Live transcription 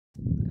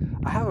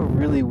I have a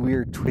really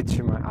weird twitch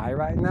in my eye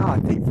right now. I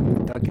think from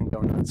the Dunkin'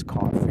 Donuts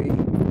coffee.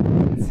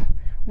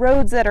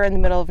 Roads that are in the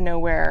middle of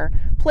nowhere,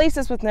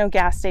 places with no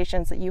gas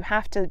stations that you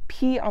have to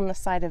pee on the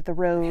side of the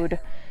road.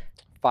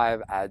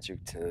 5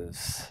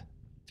 adjectives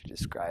to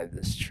describe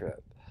this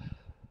trip.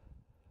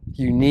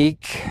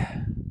 Unique,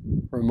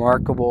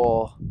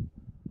 remarkable,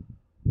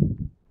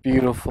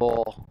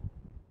 beautiful,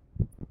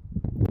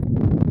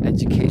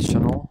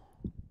 educational,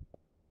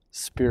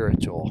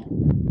 spiritual.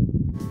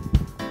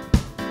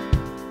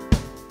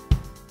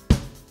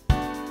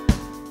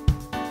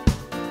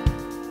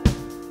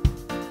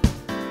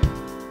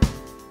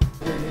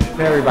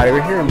 Hey everybody,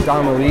 we're here in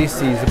Don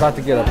Luisi's, about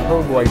to get a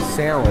po' boy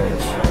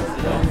sandwich.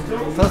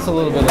 Tell us a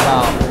little bit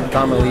about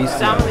Don Luisi's.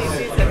 Don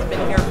Luisi's has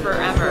been here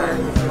forever,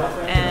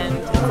 and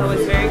it's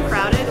always very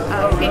crowded.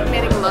 Peyton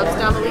Manning loves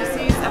Don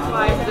Luisi's. That's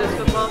why for those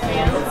football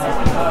fans,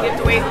 you have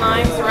to wait in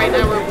line. So right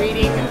now we're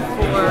waiting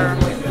for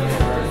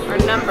our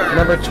number.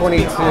 Number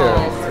 22.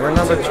 We're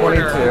number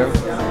 22.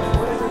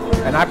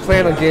 And I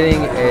plan on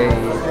getting a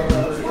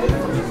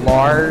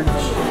large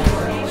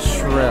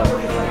shrimp.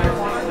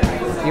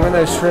 Even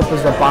though shrimp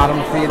is a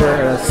bottom feeder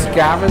and a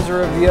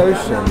scavenger of the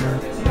ocean,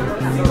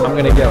 I'm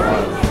going to get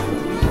one.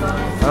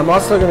 And I'm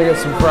also going to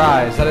get some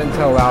fries. I didn't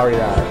tell Lowrie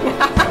that.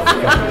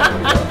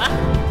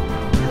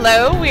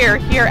 Hello, we are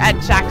here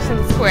at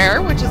Jackson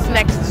Square, which is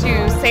next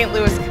to St.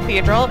 Louis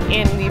Cathedral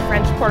in the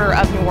French Quarter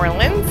of New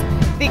Orleans.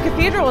 The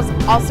cathedral is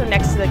also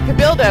next to the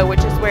Cabildo,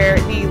 which is where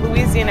the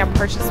Louisiana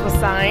Purchase was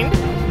signed.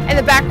 In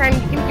the background,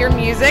 you can hear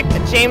music.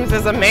 James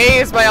is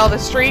amazed by all the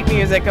street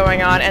music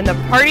going on and the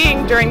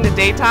partying during the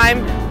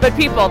daytime. But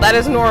people, that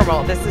is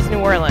normal. This is New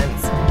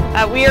Orleans.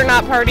 We are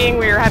not partying.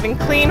 We are having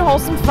clean,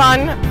 wholesome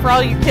fun for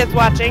all you kids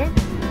watching.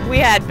 We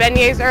had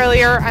beignets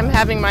earlier. I'm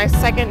having my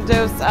second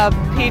dose of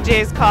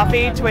PJ's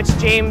coffee, to which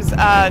James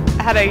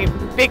had a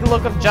big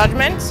look of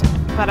judgment,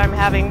 but I'm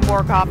having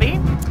more coffee.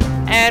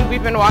 And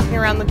we've been walking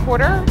around the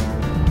quarter,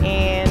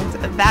 and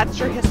that's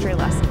your history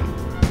lesson.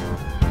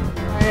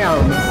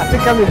 I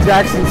think I'm in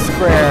Jackson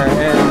Square,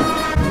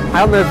 and I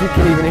don't know if you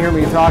can even hear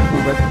me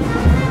talking, but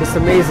this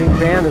amazing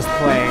band is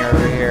playing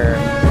over here.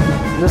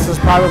 And this is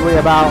probably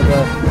about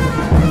the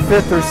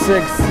 5th or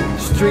 6th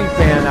street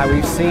band that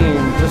we've seen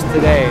just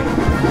today.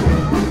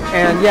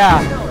 And yeah,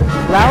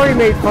 Lowrie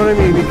made fun of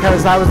me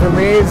because I was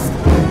amazed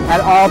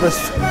at all the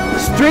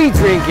street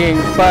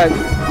drinking, but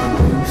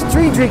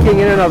street drinking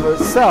in and of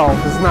itself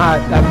is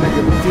not that big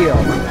of a deal.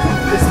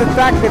 It's the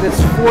fact that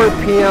it's 4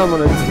 p.m.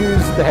 on a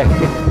Tuesday.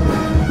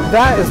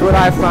 That is what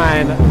I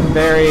find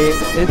very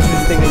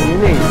interesting and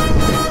unique.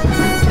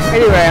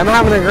 Anyway, I'm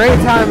having a great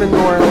time in New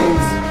Orleans.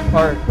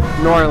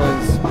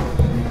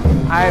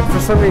 I, for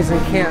some reason,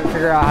 can't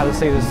figure out how to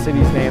say the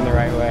city's name the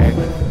right way.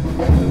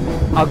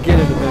 I'll get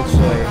it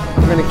eventually.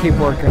 I'm going to keep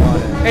working on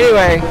it.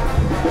 Anyway,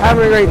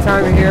 having a great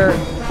time here.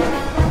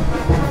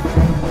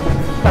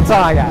 That's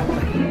all I got.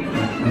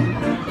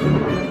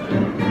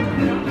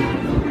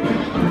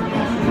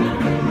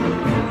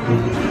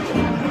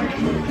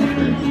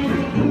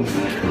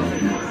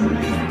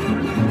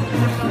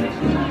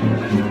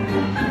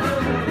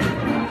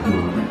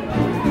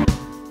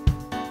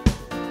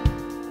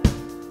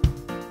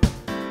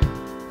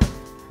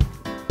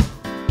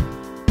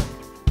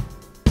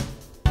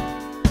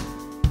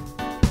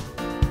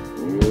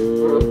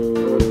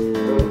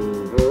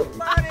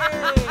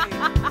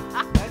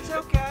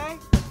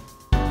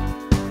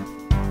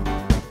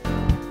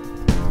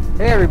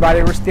 Hey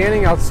everybody, we're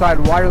standing outside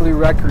Waterloo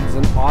Records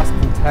in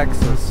Austin,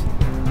 Texas.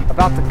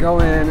 About to go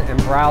in and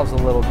browse a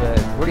little bit.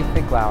 What do you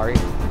think, Lowrie?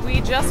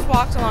 We just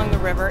walked along the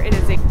river. It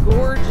is a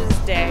gorgeous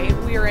day.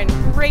 We are in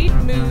great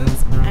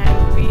moods,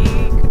 and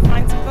we could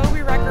find some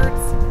Bowie records.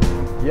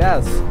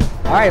 Yes.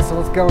 All right, so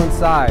let's go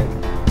inside.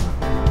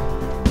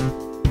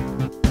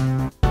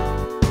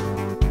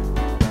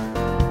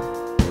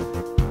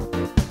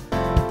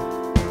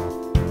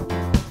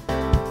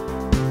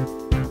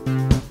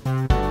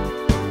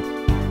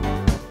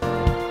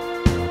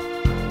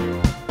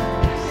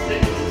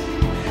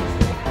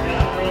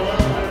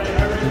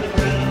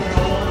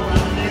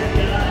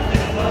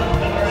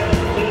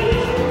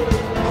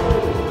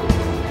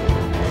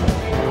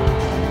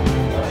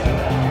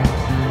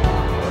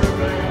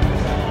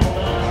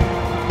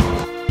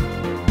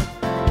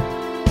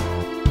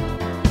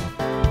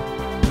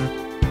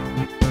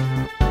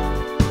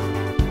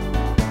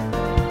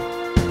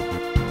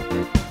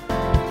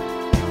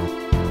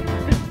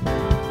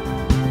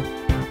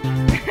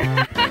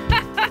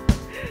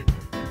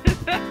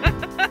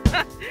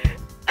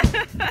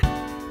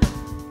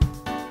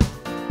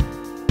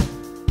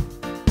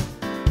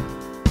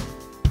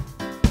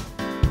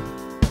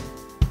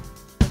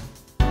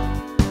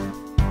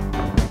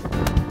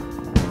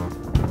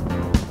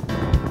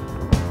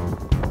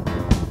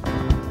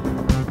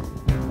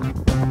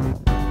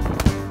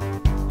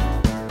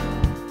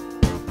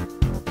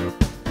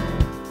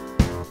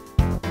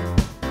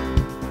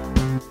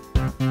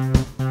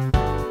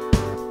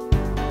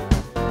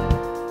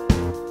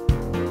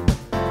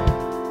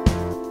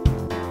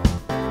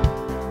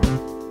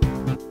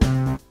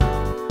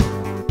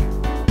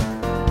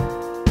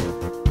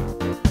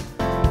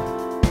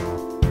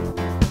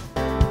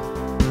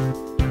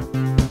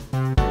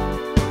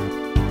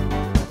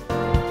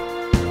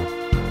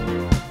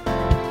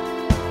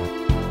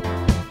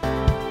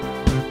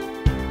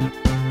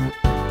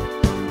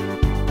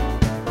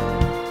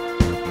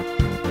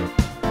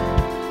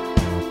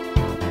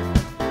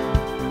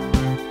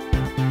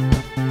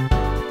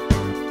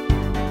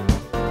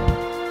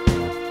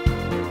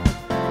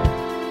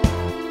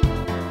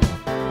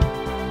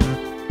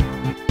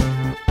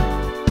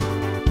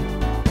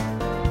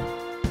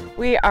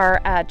 We are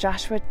at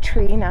Joshua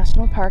Tree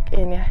National Park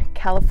in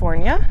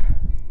California.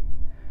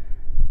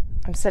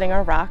 I'm sitting on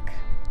a rock.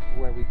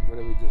 What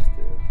did we just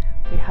do?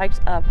 We hiked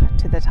up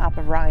to the top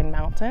of Rhine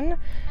Mountain,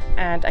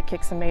 and I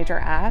kicked some major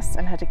ass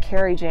and had to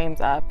carry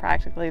James up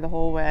practically the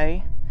whole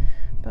way,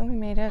 but we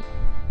made it.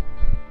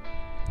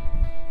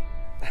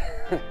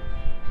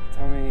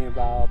 Tell me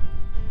about,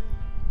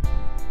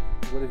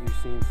 what have you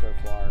seen so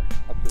far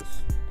up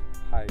this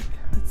hike?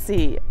 Let's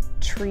see,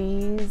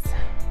 trees,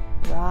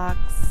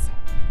 rocks,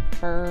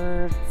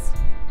 birds,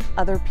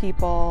 other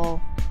people,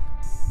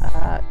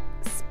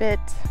 spit,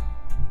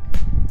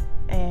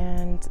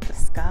 and the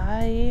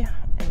sky,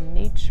 and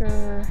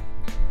nature,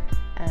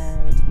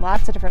 and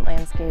lots of different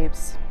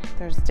landscapes.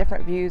 There's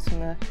different views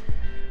from the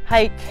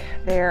hike.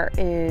 There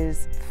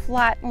is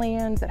flat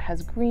land that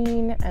has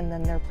green, and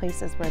then there are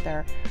places where there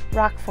are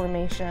rock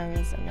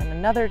formations, and then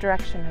another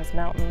direction has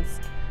mountains.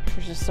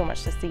 There's just so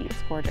much to see,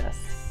 it's gorgeous.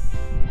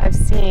 I've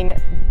seen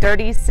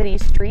dirty city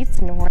streets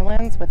in New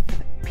Orleans with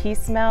pea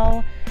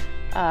smell.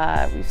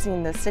 We've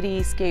seen the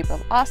cityscape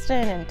of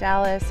Austin and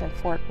Dallas and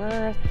Fort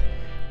Worth.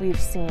 We've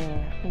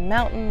seen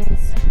mountains,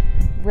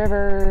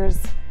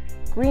 rivers,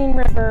 green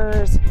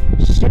rivers,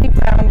 shitty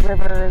brown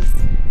rivers,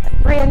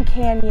 a Grand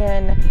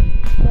Canyon,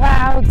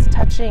 clouds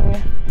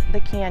touching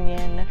the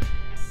canyon,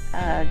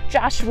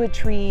 Joshua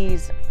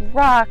trees,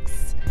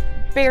 rocks,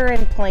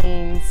 barren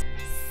plains,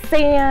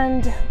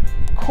 sand,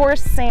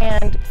 coarse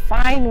sand,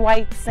 fine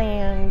white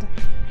sand,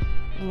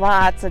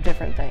 lots of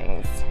different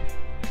things.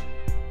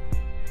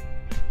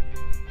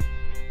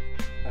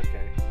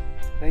 Okay,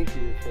 thank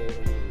you for the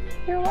interview.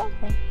 You're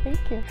welcome,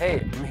 thank you.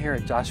 Hey, I'm here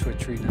at Joshua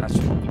Tree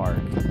National Park.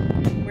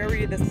 Where were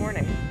you this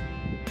morning?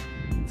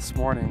 This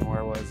morning,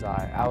 where was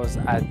I? I was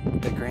at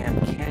the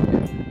Grand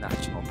Canyon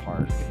National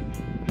Park.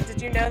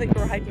 Did you know that you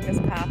were hiking this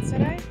path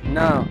today?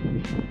 No.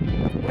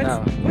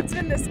 What's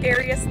been the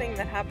scariest thing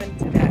that happened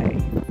today?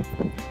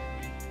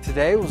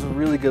 Today was a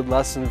really good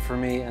lesson for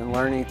me in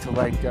learning to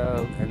let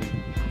go and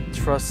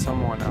trust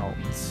someone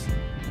else.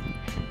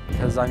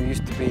 Because I'm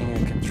used to being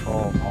in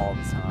control all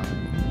the time.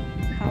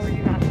 How are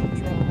you not in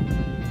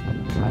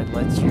control? I'd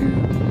let you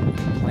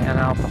plan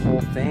out the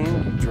whole thing.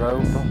 You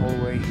drove the whole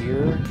way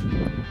here,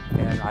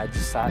 and I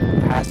just sat in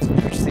the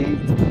passenger seat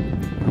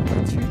and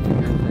let you do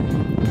your thing.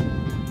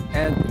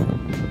 And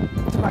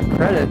to my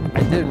credit,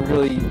 I didn't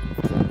really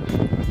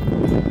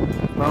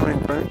moan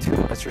and groan too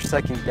much or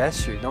second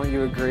guess you. Don't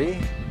you agree?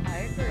 I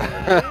agree.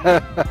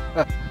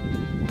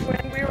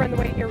 When we were on the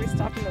way here, we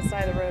stopped on the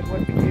side of the road.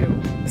 What did we do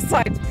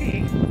besides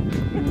pee?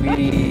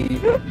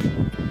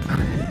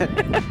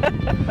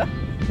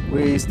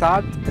 We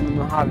stopped in the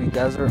Mojave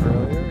Desert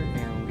earlier,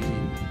 and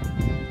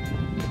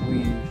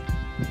we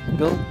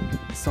built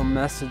some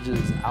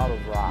messages out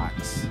of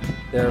rocks.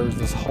 There was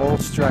this whole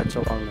stretch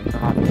along the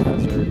Mojave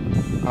Desert.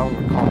 I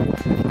don't recall what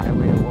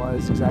highway it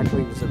was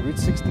exactly. Was it Route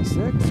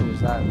 66 or was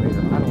that later?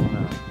 I don't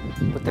know.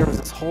 But there was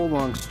this whole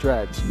long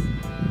stretch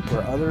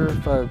where other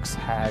folks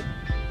had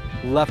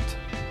left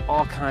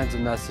all kinds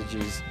of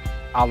messages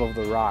out of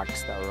the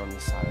rocks that were on the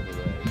side of the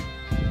road.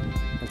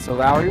 And so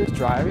Lowrie was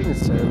driving, and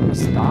so we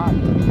stopped,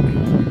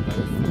 and we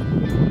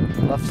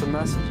both left some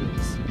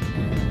messages,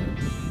 and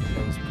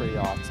it was pretty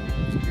awesome.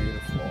 It was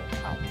beautiful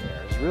out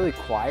there. It was really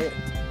quiet,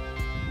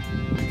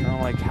 kind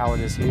of like how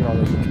it is here,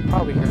 although you can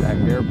probably hear that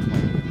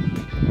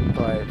airplane.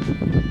 But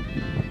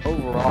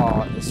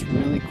overall, it's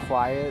really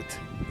quiet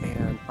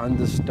and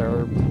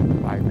undisturbed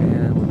by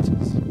man, which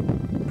is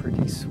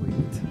pretty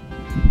sweet.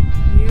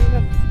 You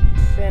have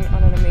been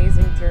on an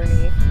amazing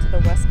journey to the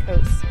West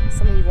Coast,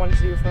 something you've wanted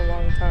to do for a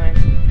long time.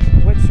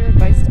 What's your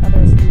advice to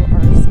others who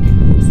are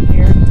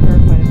scared and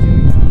terrified of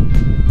doing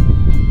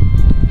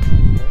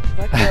that?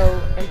 Let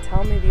go and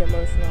tell me the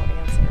emotional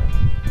answer.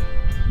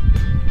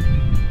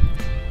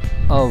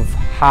 Of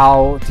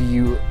how do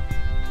you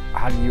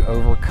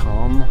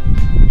overcome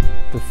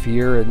the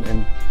fear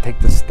and take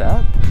the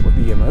step? With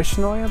the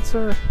emotional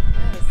answer?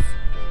 Yes.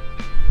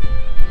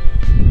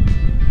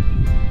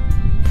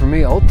 For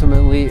me,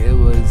 ultimately, it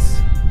was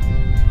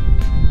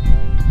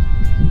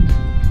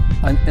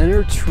an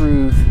inner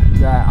truth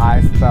that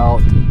I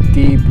felt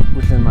deep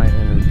within my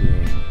inner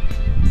being.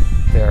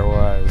 There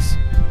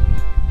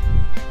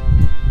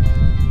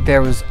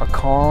was a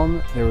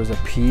calm, there was a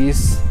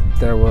peace,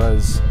 there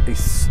was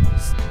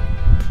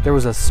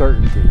a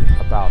certainty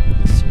about the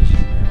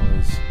decision.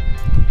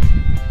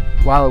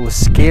 While it was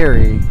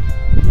scary,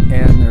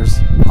 and there's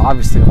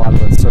obviously a lot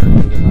of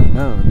uncertainty and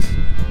unknowns,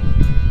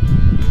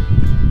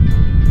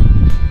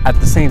 at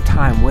the same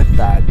time with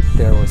that,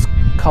 there was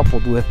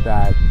coupled with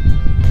that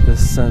this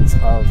sense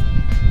of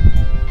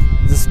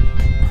this,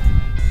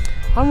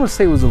 I don't want to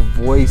say it was a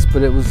voice,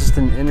 but it was just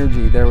an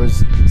energy. There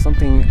was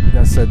something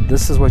that said,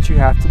 this is what you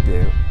have to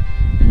do.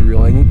 You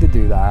really need to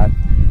do that.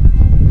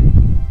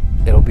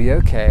 It'll be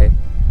okay.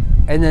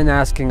 And then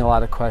asking a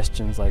lot of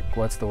questions like,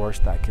 what's the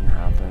worst that can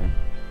happen?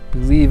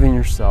 Believe in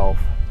yourself.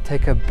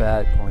 Take a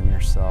bet on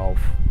yourself.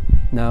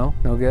 No?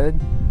 No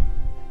good?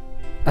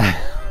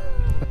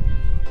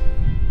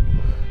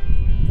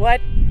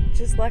 What?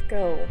 Just let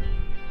go.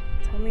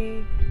 Tell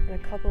me in a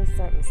couple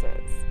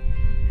sentences,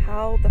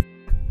 how the f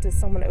does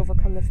someone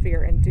overcome the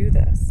fear and do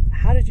this?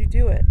 How did you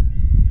do it?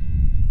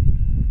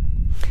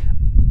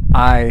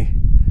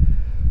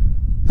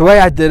 The way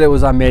I did it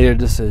was I made a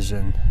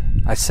decision.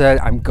 I said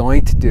I'm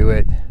going to do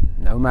it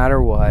no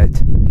matter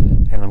what,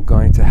 and I'm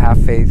going to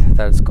have faith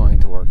that it's going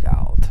to work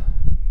out.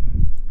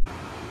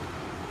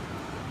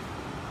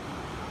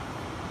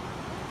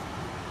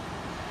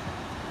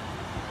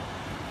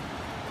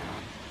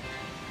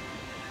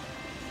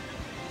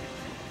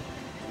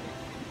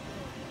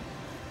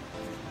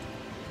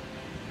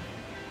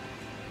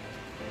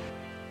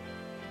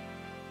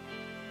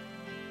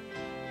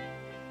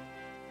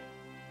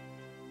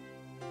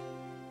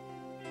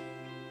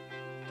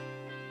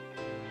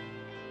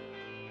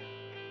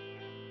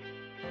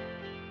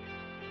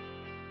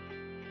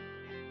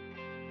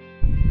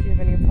 Do you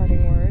have any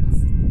parting words?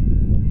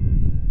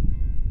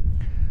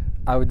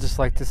 I would just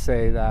like to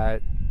say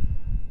that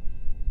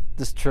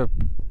this trip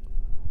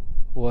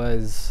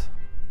was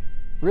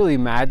really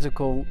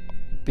magical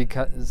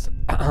because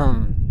of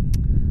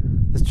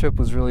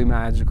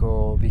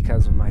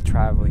my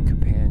traveling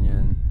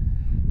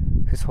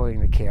companion who's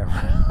holding the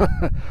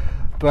camera.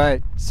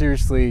 But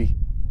seriously,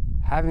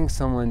 having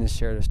someone to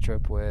share this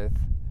trip with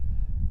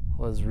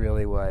was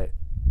really what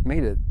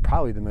made it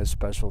probably the most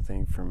special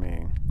thing for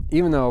me.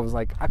 Even though it was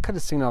like I could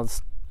have seen all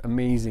this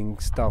amazing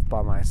stuff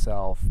by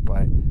myself,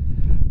 but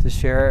to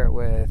share it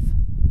with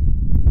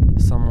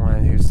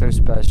someone who's so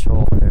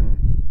special and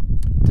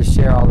to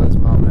share all those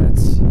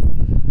moments,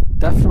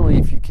 definitely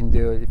if you can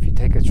do it, if you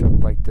take a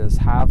trip like this,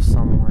 have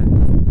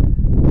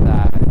someone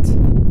that